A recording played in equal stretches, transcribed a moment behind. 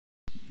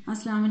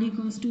Assalamu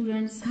alaikum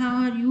students,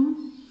 how are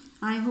you?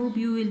 I hope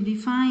you will be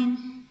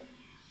fine.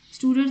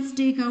 Students,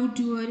 take out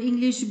your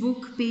English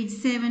book, page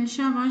 7.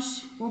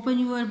 Shabash, open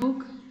your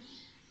book.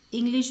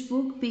 English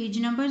book, page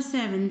number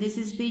 7. This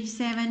is page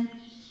 7.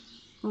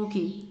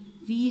 Okay,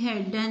 we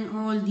had done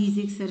all these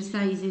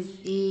exercises,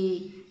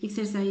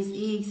 exercise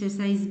A,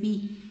 exercise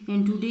B,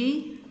 and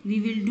today we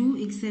will do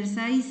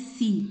exercise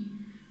C.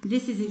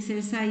 This is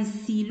exercise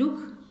C. Look,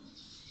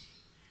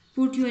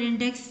 put your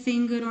index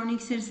finger on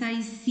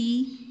exercise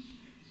C.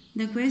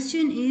 The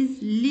question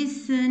is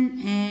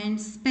listen and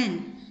spell.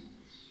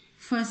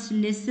 First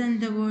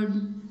listen the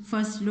word,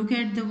 first look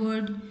at the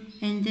word,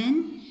 and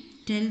then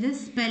tell the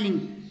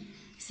spelling.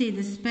 Say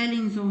the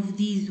spellings of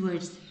these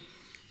words.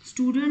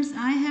 Students,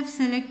 I have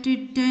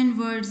selected 10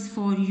 words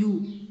for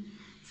you.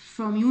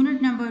 From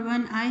unit number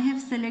 1, I have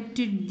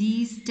selected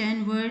these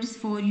 10 words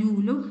for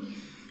you. Look,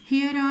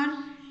 here are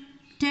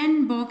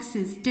 10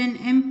 boxes, 10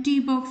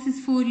 empty boxes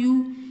for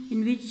you,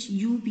 in which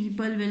you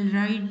people will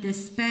write the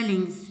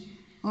spellings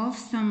of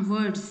some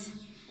words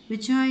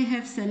which I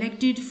have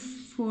selected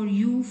for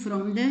you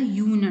from the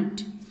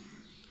unit.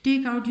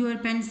 Take out your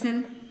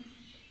pencil.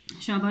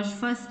 Shabash,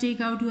 first take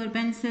out your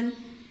pencil,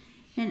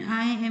 and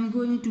I am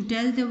going to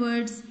tell the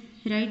words.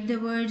 Write the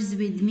words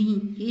with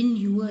me in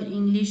your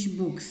English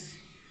books.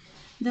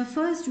 The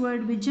first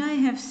word which I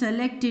have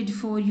selected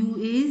for you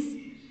is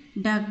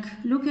duck.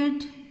 Look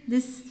at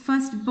this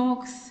first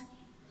box.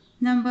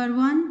 Number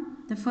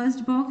 1, the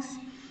first box,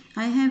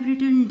 I have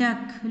written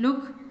duck.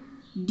 Look,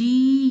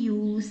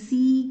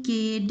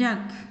 D-U-C-K,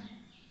 duck.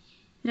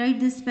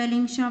 Write the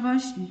spelling,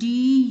 Shabash.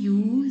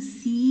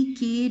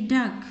 D-U-C-K,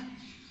 duck.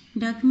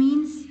 Duck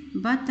means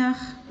बतख,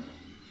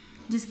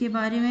 जिसके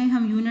बारे में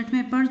हम unit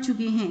में पढ़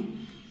चुके हैं.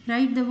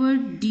 Write the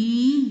word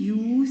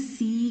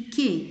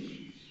D-U-C-K.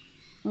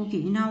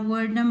 Okay, now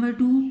word number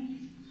 2.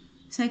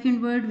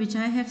 Second word which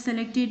I have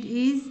selected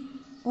is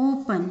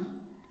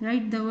open.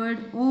 Write the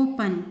word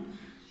open.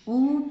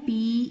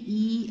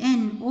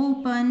 O-P-E-N,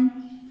 open.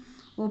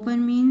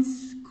 Open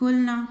means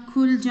khulna,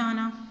 khul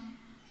jana.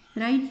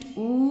 Right?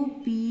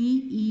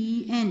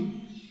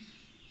 O-P-E-N.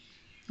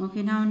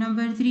 Okay, now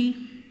number 3.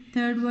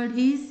 Third word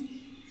is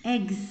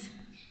eggs.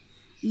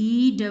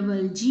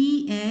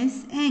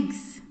 E-G-G-S,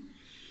 eggs.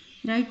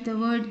 Write the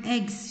word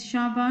eggs.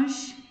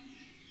 Shabash.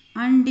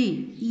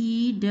 Ande.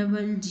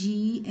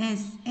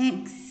 E-G-G-S,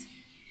 eggs.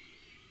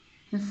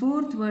 The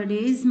fourth word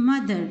is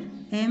mother.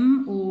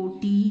 M-O-T-H-E-R,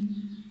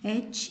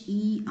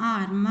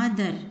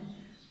 mother.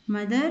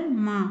 Mother,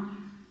 ma.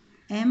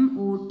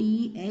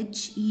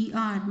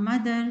 M-O-T-H-E-R,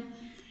 mother.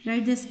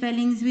 Write the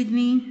spellings with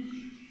me.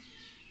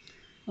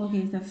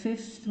 Okay, the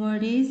fifth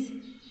word is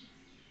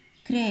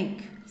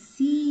crack.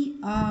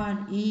 C-R-A-C-K,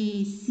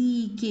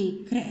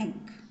 crack.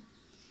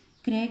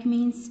 Crack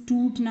means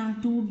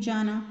टूटना, टूट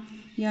जाना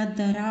या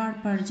दरार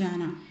पड़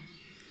जाना.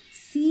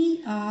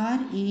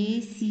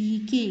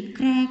 C-R-A-C-K,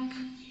 crack.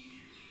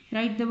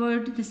 Write the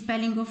word, the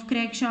spelling of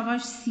crack,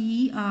 Shabash.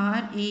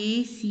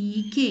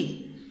 C-R-A-C-K,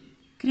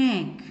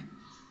 crack.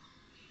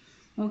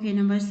 Okay,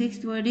 number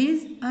 6th word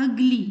is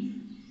ugly.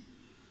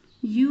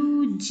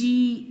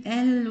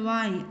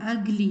 U-G-L-Y,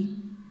 ugly.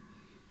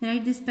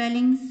 Write the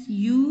spellings.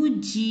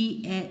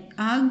 U-G-L-Y,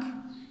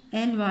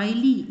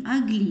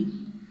 ugly.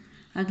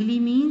 Ugly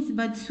means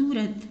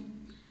बदसूरत,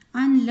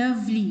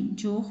 unlovely,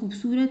 जो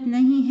खूबसूरत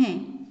नहीं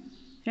है.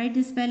 Write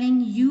the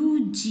spelling.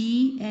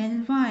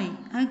 U-G-L-Y,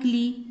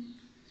 ugly.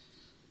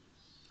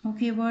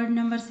 Okay, word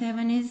number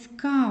 7 is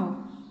cow.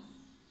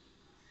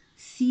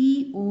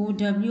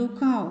 C-O-W,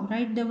 cow.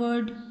 Write the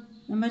word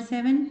number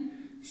 7.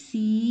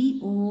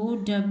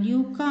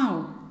 C-O-W,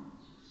 cow.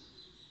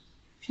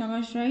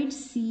 Shabash, write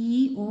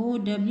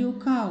C-O-W,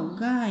 cow,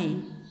 guy.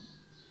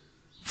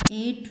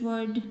 8th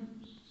word,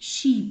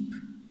 sheep.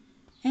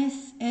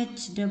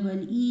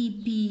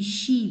 S-H-E-E-P,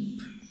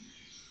 sheep.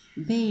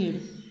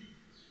 Bird.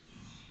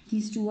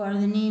 These two are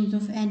the names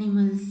of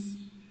animals.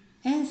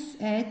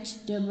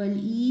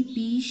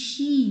 S-H-E-E-P,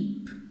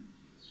 sheep.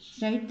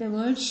 Write the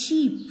word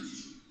sheep.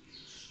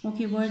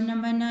 Okay, word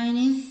number 9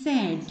 is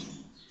sad.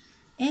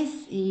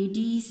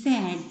 S-A-D,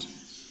 sad.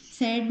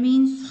 Sad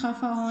means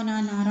खफा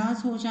होना,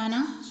 नाराज हो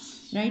जाना.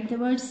 Write the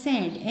word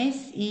sad.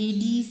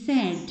 S-A-D,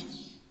 sad.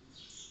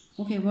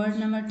 Okay, word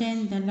number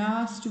 10. The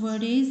last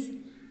word is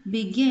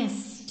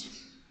biggest.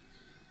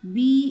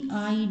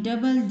 B-I-G-G-E-S-T,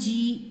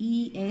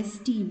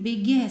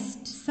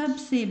 biggest,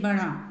 सबसे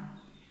बड़ा.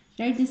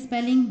 Write the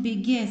spelling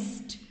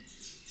biggest.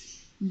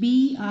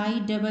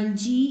 B-I-G-G-E-S-T,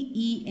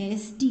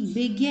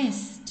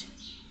 biggest.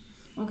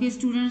 Okay,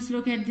 students,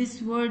 look at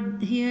this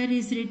word. Here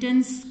is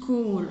written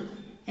score.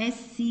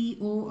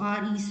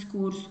 S-C-O-R-E,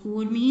 score.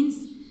 Score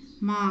means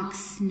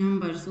marks,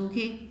 numbers.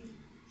 Okay.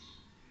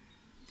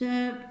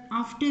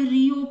 After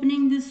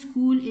reopening the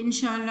school,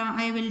 inshallah,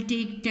 I will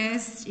take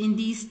tests in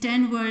these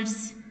 10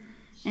 words,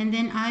 and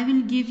then I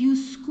will give you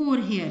score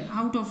here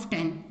out of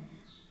 10.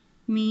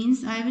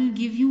 Means I will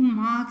give you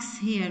marks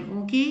here.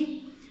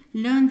 Okay.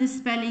 Learn the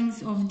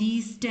spellings of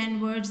these 10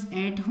 words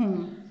at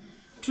home.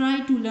 Try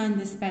to learn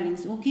the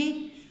spellings.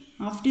 Okay.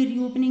 After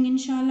reopening,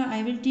 inshallah,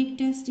 I will take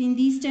test in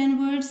these 10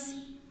 words.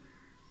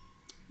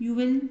 You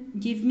will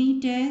give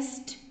me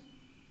test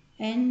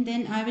and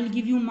then I will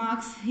give you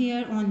marks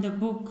here on the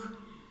book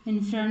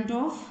in front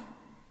of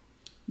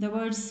the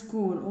word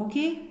score.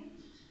 Okay?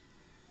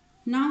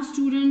 Now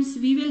students,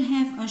 we will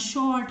have a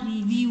short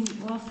review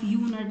of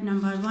unit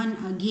number 1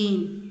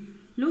 again.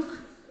 Look,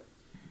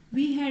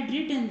 we had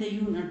written the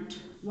unit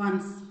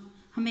once.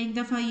 हम एक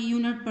दफ़ा ये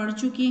unit पढ़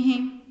चुके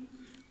हैं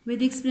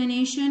with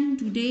explanation.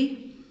 Today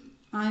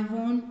I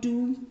want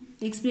to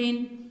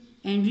explain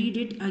and read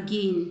it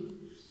again.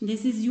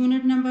 This is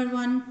unit number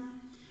 1.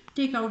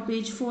 Take out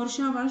page 4,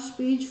 shabash,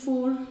 page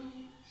 4.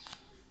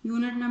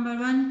 Unit number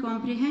 1,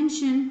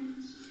 comprehension.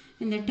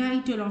 And the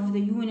title of the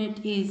unit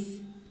is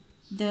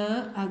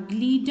The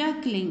Ugly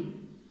Duckling.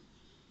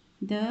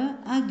 The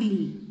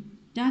Ugly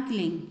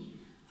Duckling.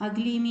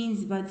 Ugly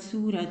means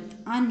badsurat,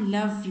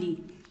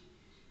 unlovely.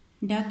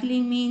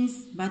 Duckling means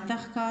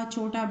batakh ka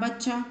chota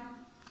bachcha.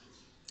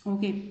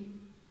 Okay.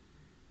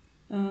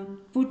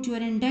 Put your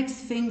index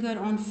finger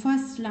on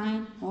first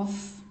line of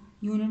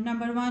unit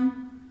number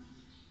 1.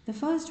 The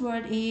first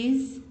word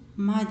is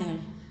mother.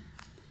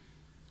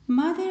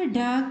 Mother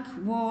duck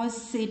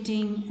was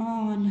sitting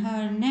on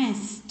her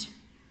nest.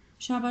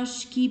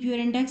 Shabash, keep your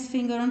index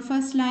finger on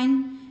first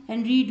line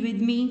and read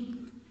with me.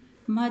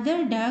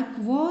 Mother duck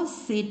was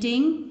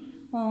sitting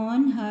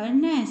on her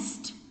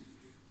nest.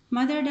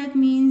 Mother duck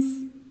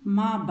means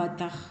ma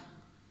batakh.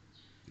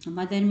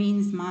 Mother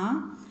means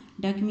ma,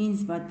 duck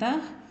means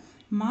batakh.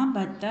 Ma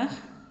batakh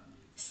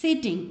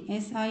sitting,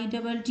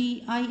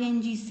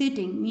 S-I-T-T-I-N-G,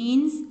 sitting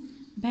means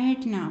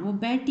बैठना, वो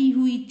बैठी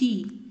हुई थी.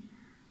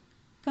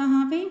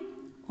 कहाँ पे?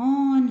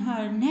 On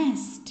her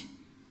nest,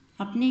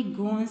 अपने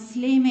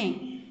घोंसले में.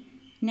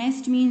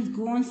 Nest means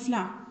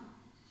घोंसला,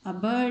 a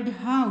bird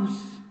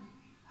house,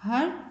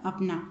 her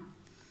अपना.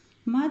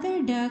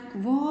 Mother duck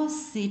was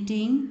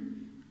sitting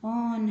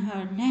on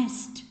her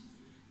nest.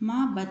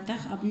 माँ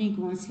बत्तख अपने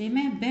घोंसले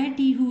में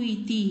बैठी हुई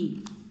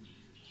थी.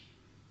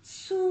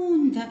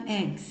 Soon the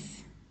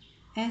eggs,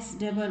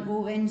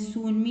 S-O-O-N,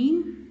 soon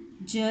mean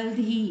जल्द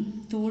ही,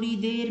 थोड़ी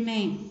देर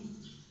में.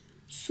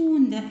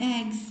 Soon the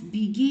eggs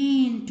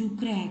began to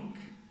crack.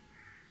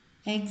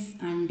 Eggs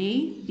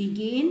अंडे,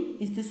 begin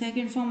is the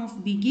second form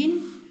of begin,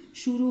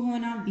 शुरू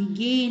होना.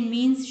 Began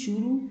means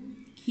शुरू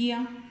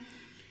किया.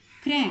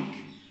 Crack,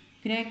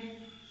 crack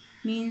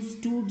means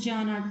टूट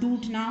जाना,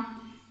 टूटना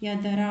या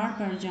दरार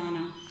पड़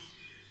जाना.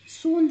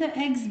 Soon the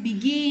eggs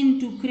began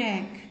to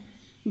crack.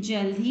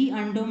 जल्द ही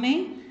अंडों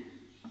में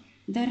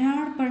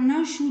दरार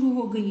पड़ना शुरू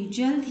हो गई.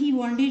 जल्द ही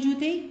वो अंडे जो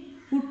थे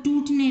वो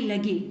टूटने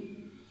लगे.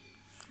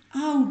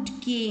 Out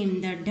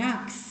came the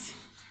ducks.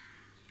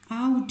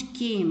 Out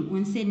came,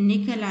 उनसे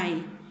निकल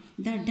आए.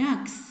 The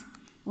ducks,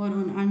 और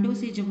उन अंडों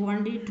से जब वो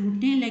अंडे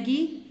टूटने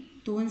लगे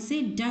तो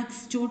उनसे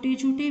ducks, छोटे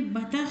छोटे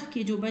बतख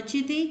के जो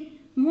बच्चे थे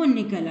वो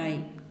निकल आए.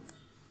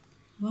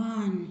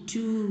 1,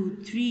 2,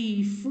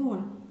 3, 4.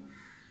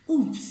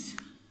 Oops.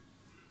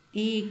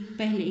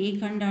 पहले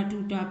एक अंडा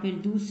टूटा, फिर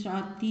दूसरा,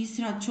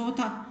 तीसरा,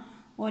 चौथा,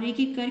 और एक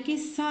एक करके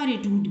सारे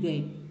टूट गए.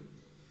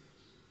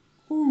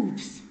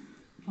 Oops.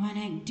 One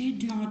egg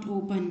did not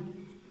open.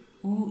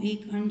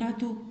 एक अंडा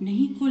तो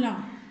नहीं खुला.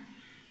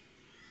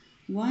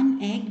 One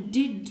egg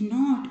did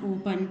not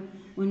open.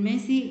 उनमें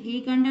से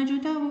एक अंडा जो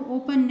था वो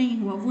ओपन नहीं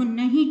हुआ, वो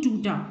नहीं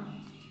टूटा.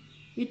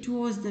 It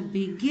was the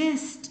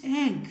biggest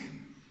egg.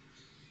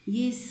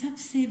 ये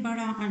सबसे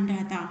बड़ा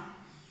अंडा था.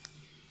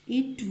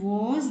 It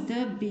was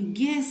the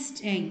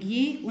biggest egg.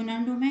 ये उन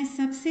अंडों में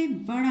सबसे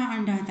बड़ा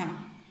अंडा था.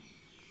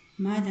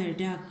 Mother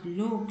duck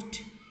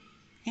looked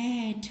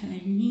at her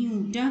new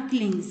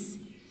ducklings.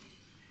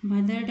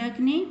 Mother duck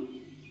ने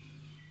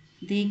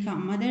देखा.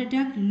 Mother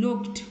duck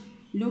looked.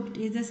 Looked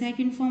is the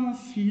second form of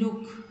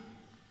look.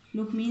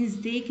 Look means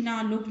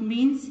देखना. Looked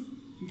means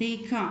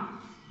देखा.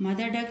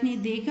 Mother duck ने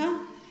देखा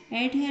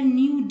at her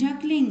new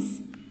ducklings.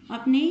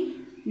 अपने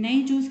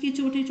नए जो उसके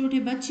छोटे छोटे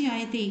बच्चे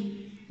आए थे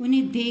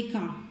उन्हें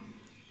देखा.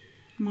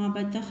 माँ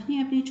बतख ने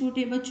अपने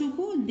छोटे बच्चों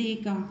को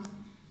देखा.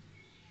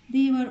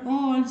 They were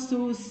all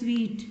so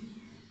sweet.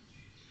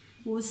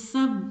 वो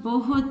सब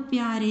बहुत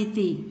प्यारे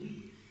थे.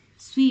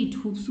 Sweet,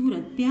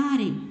 खूबसूरत,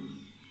 प्यारे.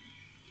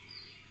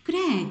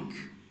 Crack,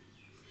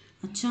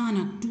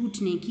 अचानक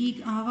टूटने की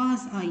एक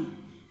आवाज आई.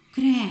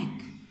 Crack,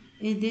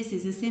 this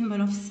is a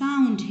symbol of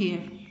sound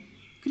here.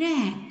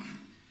 Crack.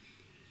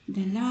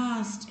 The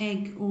last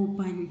egg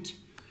opened.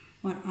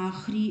 और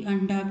आखिरी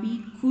अंडा भी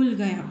खुल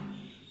गया.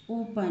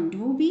 Opened,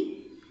 वो भी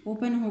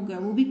ओपन हो गया,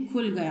 वो भी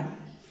खुल गया.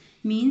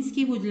 मीन्स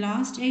कि वो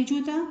लास्ट एग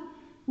जो था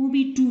वो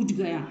भी टूट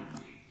गया.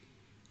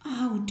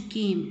 Out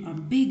came a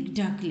big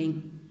duckling.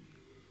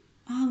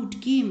 Out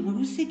came,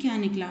 और उससे क्या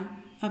निकला?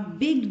 A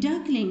big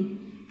duckling.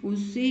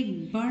 उससे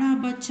एक बड़ा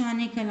बच्चा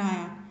निकल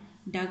आया.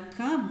 डक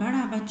का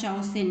बड़ा बच्चा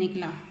उससे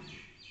निकला.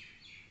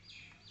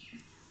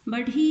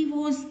 But he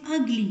was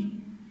ugly.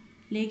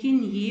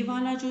 लेकिन ये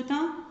वाला जो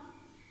था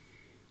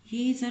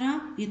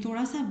ये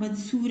थोड़ा सा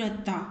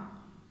बदसूरत था.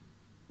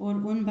 और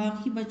उन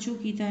बाकी बच्चों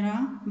की तरह,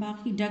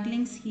 बाकी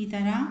डकलिंग्स की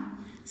तरह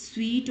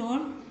स्वीट और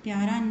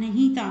प्यारा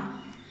नहीं था.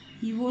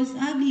 He was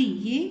ugly.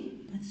 ये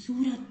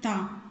बदसूरत था.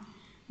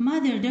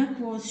 Mother duck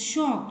was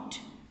shocked.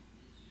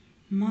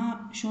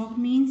 Shocked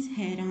means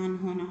हैरान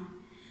होना.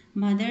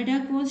 Mother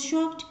duck was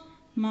shocked.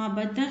 माँ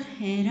बतख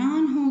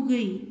हैरान हो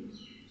गई.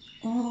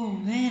 Oh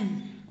well.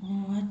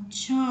 Oh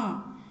अच्छा.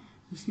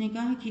 उसने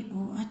कहा कि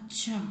ओह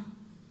अच्छा.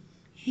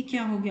 ये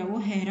क्या हो गया? वो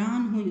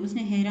हैरान हुई.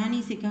 उसने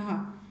हैरानी से कहा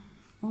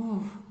ओह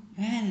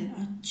वेल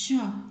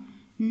अच्छा.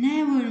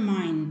 नेवर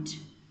माइंड,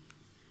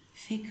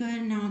 फिक्र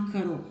ना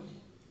करो.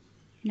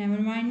 नेवर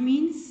माइंड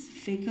मीन्स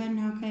फिक्र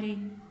ना करे,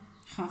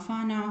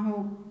 खफा ना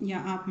हो या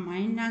आप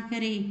माइंड ना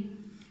करें.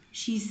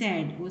 शी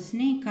सैड,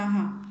 उसने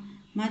कहा.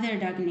 मदर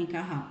डक ने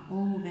कहा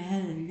ओह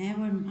well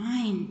never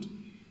mind.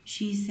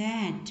 She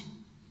said,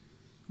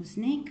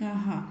 उसने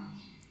कहा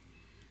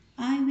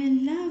I will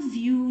love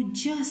you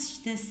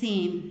just the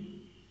same.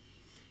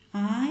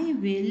 I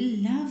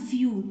will love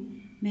you,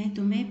 मैं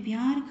तुम्हें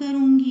प्यार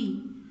करूँगी.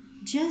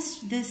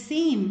 जस्ट द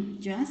सेम,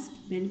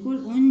 जस्ट बिल्कुल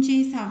उन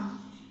जैसा.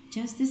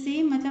 जस्ट द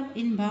सेम मतलब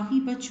इन बाकी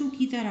बच्चों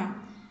की तरह.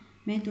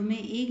 मैं तुम्हें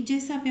एक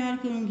जैसा प्यार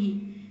करूँगी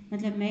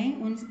मतलब मैं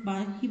उन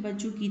बाकी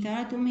बच्चों की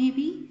तरह तुम्हें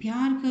भी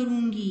प्यार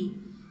करूँगी.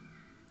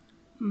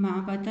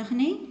 माँ बतख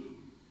ने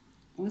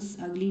उस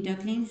अगली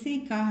डकलिंग से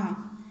कहा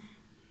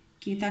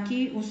कि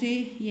ताकि उसे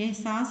यह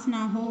एहसास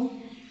ना हो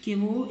कि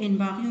वो इन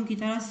बाकियों की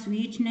तरह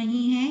स्वीट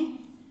नहीं है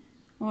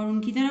और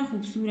उनकी तरह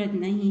खूबसूरत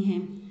नहीं है.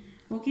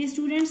 Okay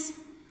students,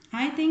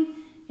 I think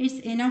it's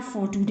enough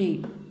for today.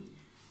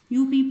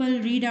 You people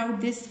read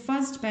out this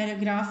first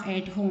paragraph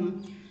at home.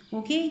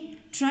 Okay,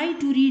 try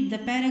to read the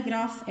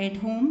paragraph at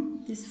home,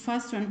 this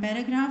first one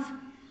paragraph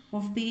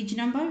of page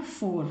number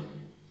 4.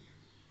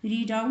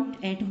 Read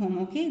out at home.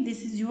 Okay,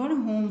 this is your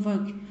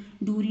homework.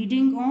 Do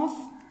reading of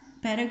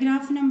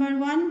paragraph number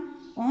 1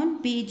 on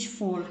page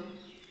 4.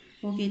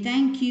 Okay,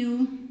 thank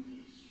you.